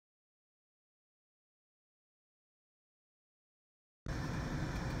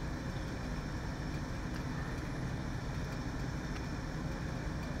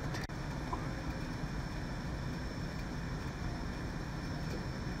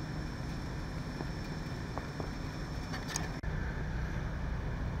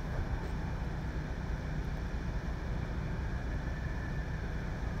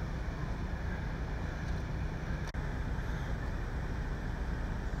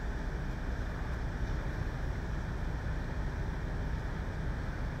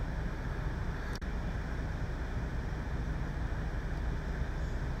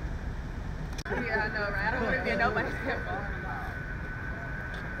Yeah, I know, right? I don't want to be a nobody's example.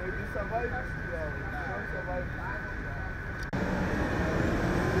 Maybe somebody.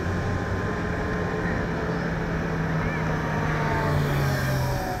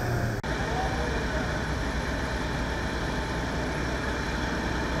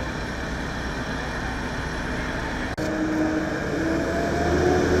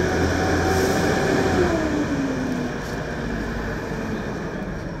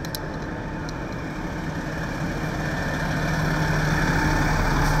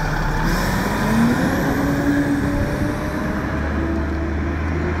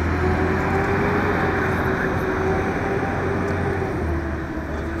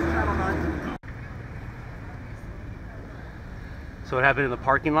 So it happened in the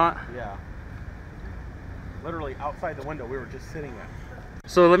parking lot? Yeah. Literally outside the window we were just sitting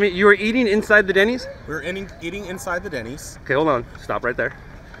at. So you were eating inside the Denny's? We were eating inside the Denny's. Okay, hold on. Stop right there.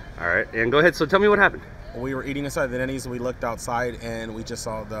 All right, and go ahead. So tell me what happened. We were eating inside the Denny's. We looked outside and we just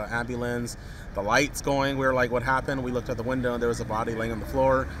saw the ambulance, the lights going. We were like, what happened? We looked out the window and there was a body laying on the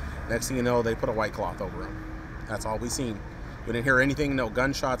floor. Next thing you know, they put a white cloth over him. That's all we seen. We didn't hear anything, no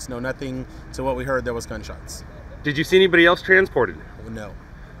gunshots, no nothing. So what we heard, there was gunshots. Did you see anybody else transported? No.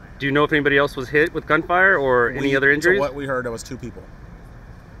 Do you know if anybody else was hit with gunfire or any other injuries? So what we heard, there was 2 people.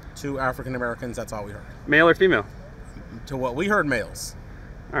 2 African Americans, that's all we heard. Male or female? To what we heard, males.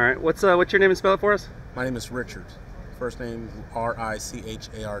 All right, what's your name and spell it for us? My name is Richard. First name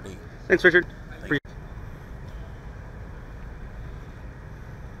R-I-C-H-A-R-D. Thanks, Richard.